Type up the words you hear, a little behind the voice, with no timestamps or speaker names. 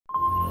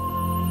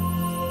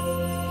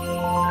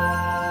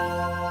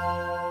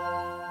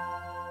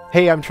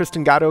Hey, I'm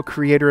Tristan Gatto,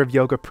 creator of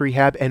Yoga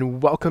Prehab,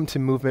 and welcome to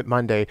Movement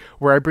Monday,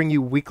 where I bring you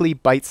weekly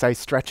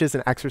bite-sized stretches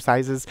and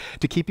exercises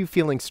to keep you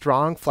feeling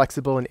strong,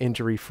 flexible, and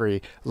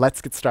injury-free. Let's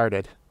get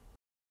started.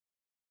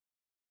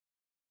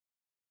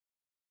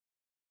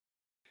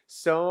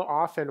 So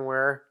often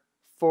we're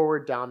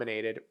forward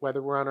dominated,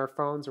 whether we're on our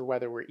phones or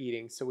whether we're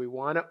eating. So we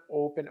want to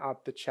open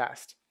up the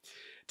chest.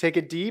 Take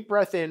a deep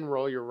breath in,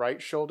 roll your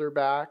right shoulder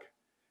back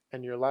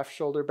and your left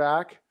shoulder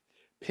back.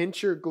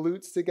 Pinch your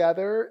glutes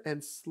together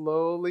and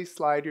slowly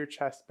slide your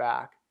chest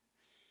back.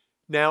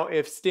 Now,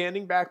 if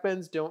standing back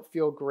bends don't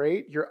feel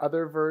great, your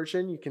other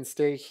version, you can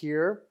stay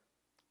here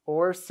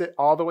or sit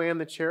all the way on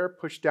the chair,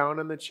 push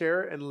down on the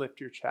chair and lift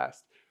your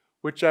chest.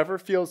 Whichever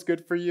feels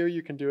good for you,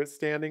 you can do it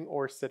standing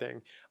or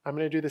sitting. I'm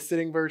going to do the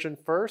sitting version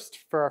first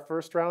for our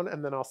first round,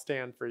 and then I'll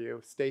stand for you.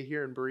 Stay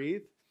here and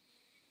breathe.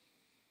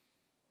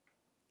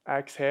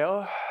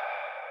 Exhale.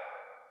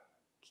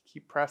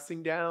 Keep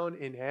pressing down.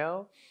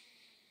 Inhale.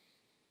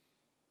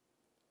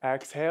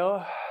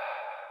 Exhale.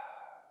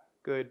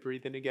 Good.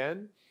 Breathe in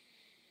again.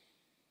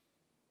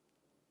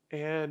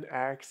 And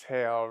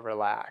exhale.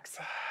 Relax.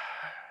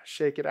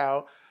 Shake it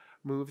out.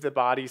 Move the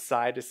body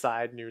side to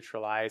side.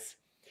 Neutralize.